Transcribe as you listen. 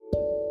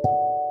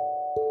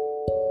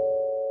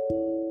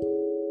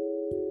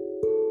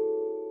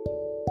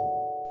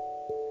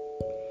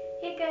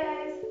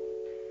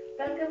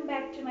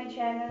back to my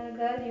channel.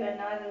 Girl, you are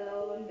not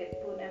alone with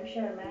Poonam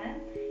Sharma.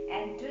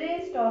 And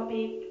today's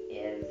topic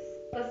is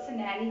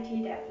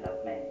personality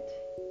development.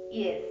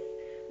 Yes,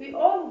 we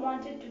all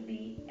wanted to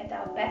be at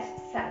our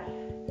best self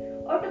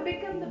or to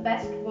become the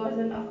best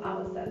version of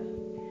ourselves.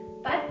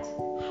 But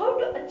how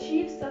to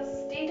achieve such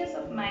status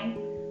of mind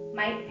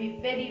might be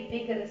very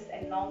vigorous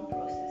and long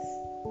process.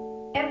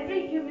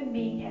 Every human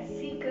being has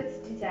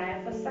secret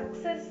desire for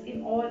success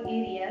in all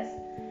areas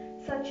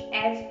such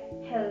as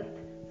health,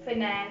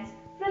 finance,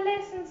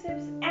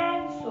 relationships,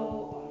 and so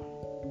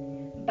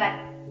on. But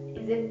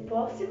is it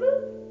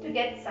possible to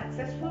get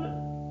successful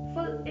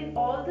in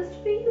all these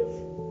fields?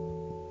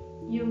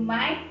 You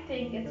might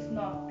think it's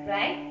not,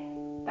 right?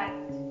 But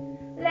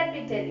let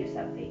me tell you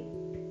something.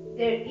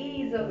 There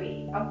is a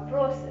way, a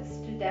process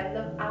to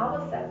develop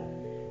ourselves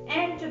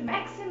and to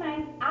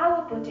maximize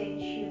our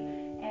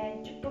potential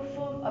and to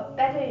perform a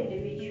better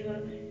individual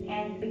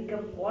and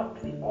become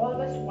what we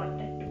always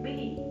wanted to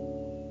be.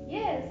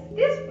 Yes,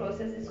 this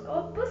process is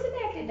called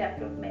personality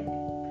development.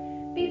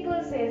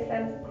 People say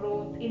self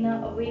growth,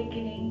 inner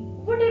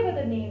awakening, whatever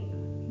the name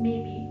may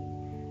be,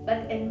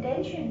 but the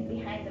intention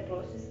behind the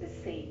process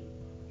is same.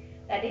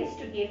 That is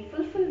to gain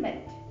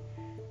fulfillment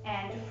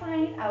and to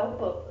find our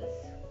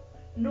purpose,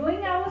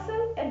 knowing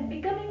ourselves and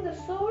becoming the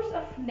source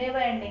of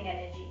never-ending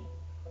energy.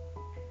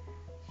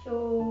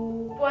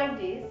 So,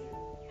 point is,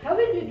 how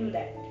will you do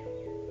that?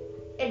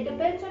 It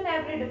depends on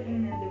every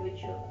different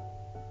individual,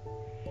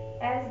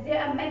 as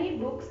there are many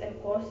books and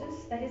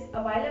courses that is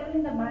available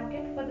in the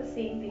market for the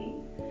same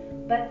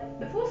thing. But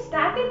before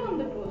starting on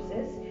the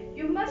process,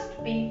 you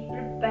must be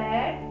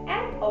prepared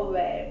and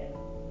aware.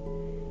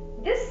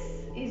 This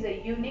is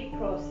a unique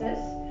process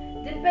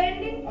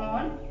depending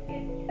on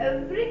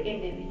every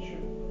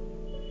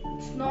individual.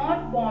 It's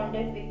not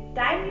bonded with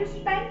time you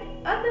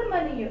spend or the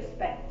money you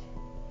spent.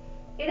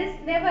 It is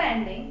never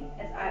ending,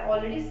 as I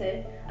already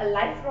said, a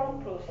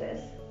lifelong process.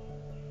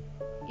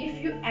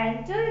 If you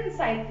enter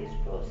inside this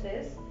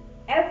process,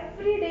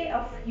 every day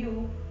of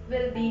you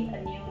will be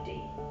a new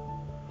day.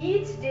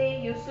 Each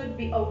day you should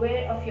be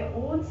aware of your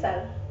own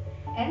self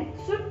and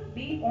should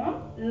be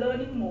on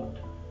learning mode.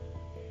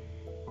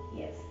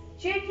 Yes,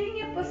 changing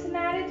your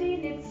personality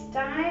needs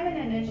time and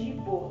energy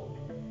both,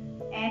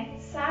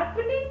 and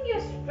sharpening your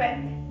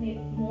strength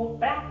needs more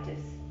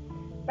practice.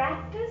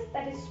 Practice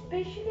that is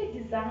specially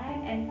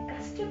designed and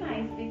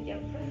customized with your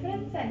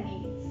preference and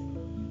needs.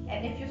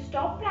 And if you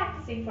stop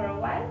practicing for a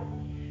while,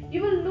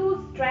 you will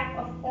lose track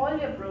of all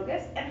your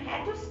progress and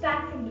have to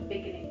start from the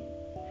beginning.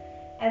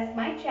 As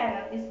my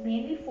channel is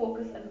mainly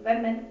focused on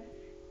women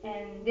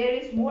and there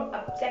is more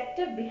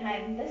objective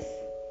behind this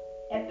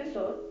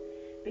episode,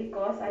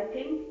 because I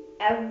think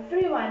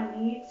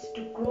everyone needs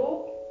to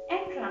grow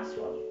and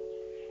transform,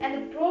 and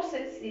the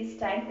process is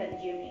time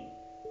consuming.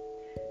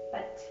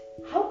 But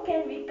how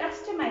can we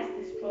customize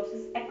this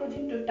process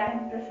according to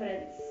time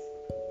preference?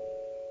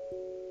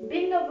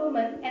 Being a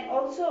woman and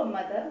also a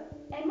mother,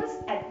 I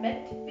must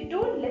admit we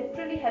don't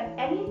literally have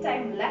any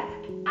time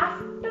left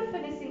after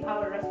finishing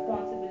our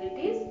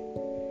responsibilities,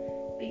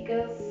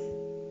 because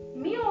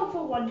me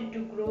also wanted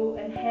to grow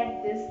and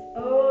had this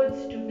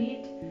urge to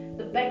meet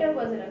the better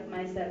version of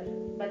myself,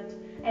 but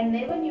I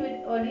never knew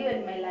it earlier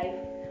in my life.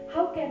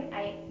 How can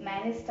I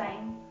manage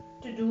time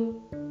to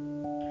do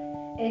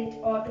it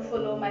or to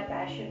follow my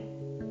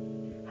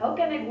passion? How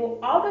can I go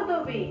out of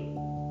the way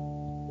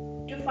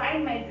to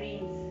find my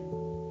dreams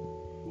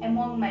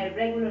among my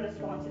regular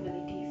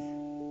responsibilities?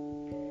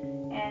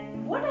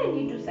 And what I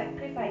need to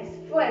sacrifice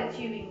for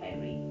achieving my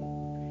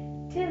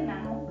dream? Till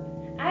now,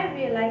 I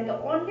realize the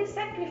only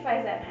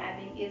sacrifice I'm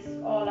having is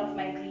all of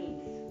my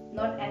dreams,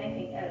 not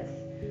anything else.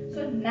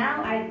 So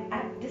now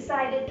I've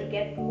decided to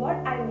get what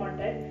I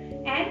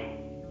wanted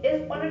and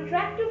is on a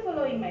track to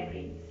following my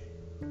dreams.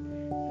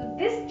 So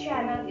this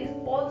channel is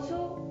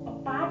also a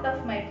part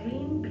of my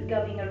dream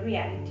becoming a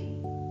reality.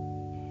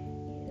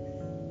 Yes.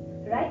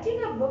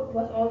 Writing a book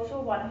was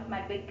also one of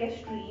my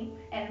biggest dreams,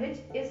 and which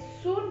is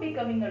soon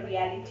becoming a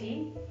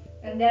reality.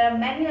 And there are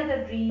many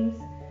other dreams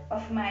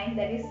of mine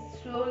that is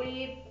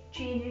slowly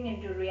changing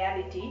into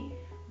reality.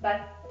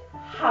 But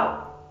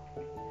how?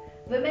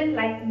 Women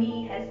like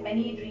me has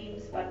many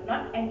dreams but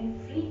not any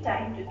free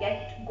time to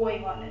get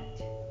going on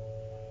it.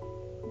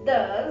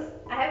 Thus,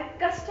 I have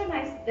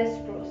customized this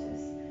process,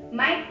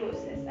 my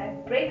process.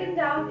 I've broken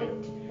down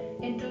it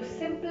into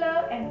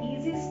simpler and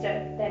easy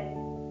steps that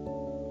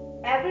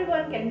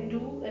everyone can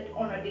do it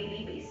on a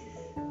daily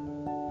basis.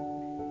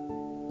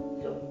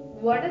 So,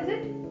 what is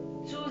it?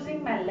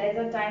 Choosing my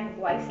leisure time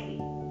wisely,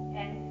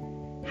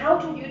 and how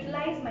to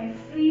utilize my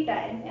free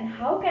time, and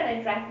how can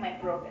I track my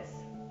progress.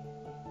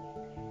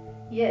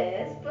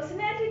 Yes,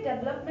 personality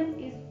development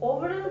is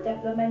overall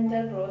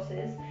developmental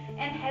process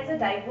and has a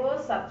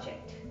diverse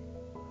subject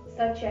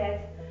such as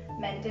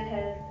mental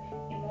health,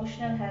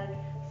 emotional health,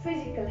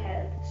 physical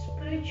health,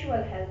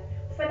 spiritual health,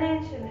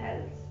 financial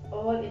health,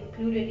 all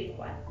included in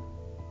one.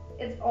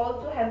 It's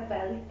also have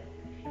wealth,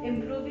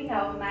 improving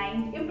our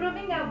mind,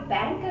 improving our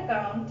bank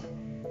account,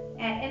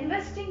 and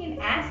investing in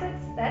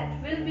assets that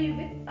will be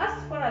with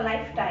us for a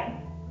lifetime.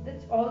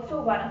 That's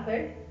also one of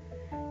it.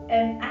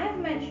 And I have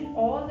mentioned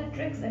all the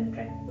tricks and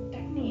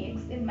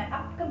techniques in my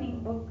upcoming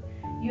book,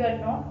 You Are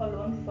Not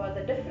Alone, for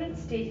the different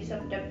stages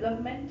of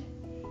development,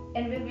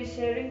 and will be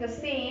sharing the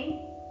same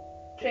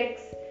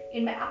tricks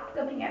in my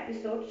upcoming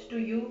episodes to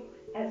you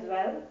as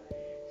well.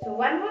 So,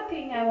 one more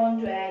thing I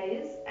want to add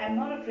is I'm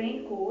not a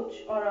trained coach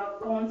or a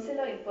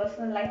counselor in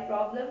personal life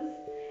problems.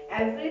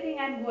 Everything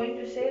I'm going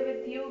to share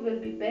with you will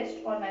be based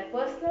on my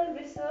personal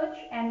research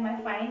and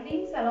my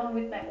findings along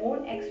with my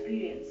own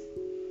experience.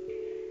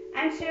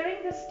 I'm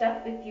sharing this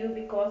stuff with you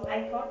because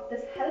I thought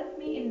this helped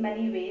me in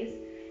many ways,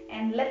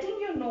 and letting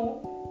you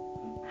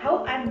know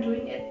how I'm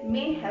doing it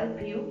may help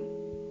you.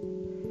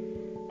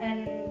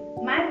 And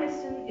my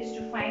mission is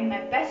to find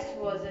my best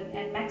version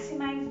and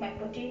maximize my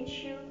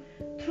potential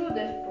through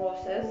this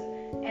process,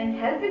 and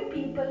helping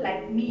people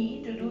like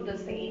me to do the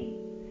same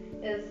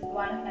is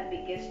one of my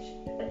biggest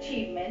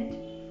achievement.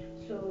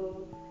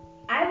 So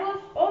I was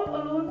all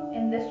alone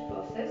in this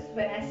process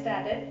when I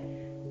started,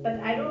 but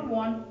I don't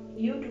want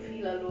you to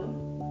feel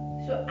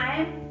alone. So I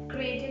am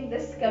creating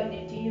this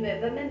community where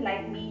women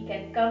like me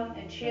can come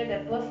and share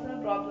their personal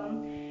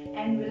problem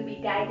and will be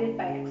guided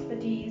by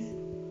expertise.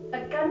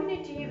 A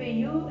community where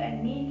you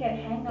and me can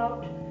hang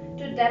out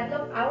to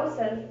develop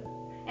ourselves,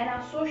 and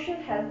our social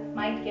health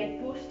might get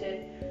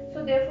boosted.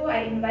 So therefore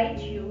I invite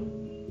you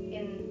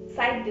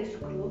inside this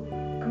group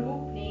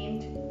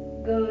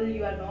named Girl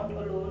You Are Not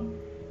Alone.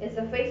 It's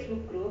a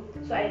Facebook group.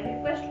 So I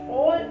request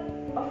all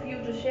of you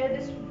to share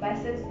this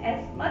message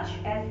as much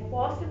as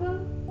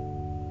possible,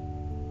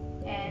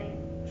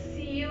 and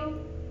see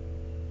you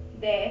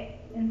there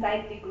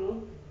inside the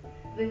group.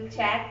 We'll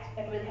chat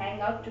and we'll hang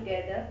out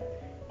together.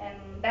 And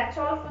that's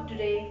all for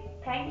today.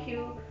 Thank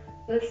you.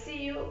 We'll see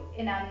you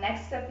in our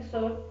next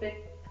episode with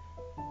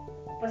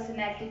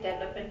personality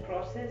development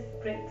process,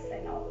 tricks,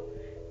 and all.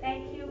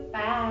 Thank you.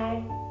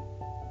 Bye.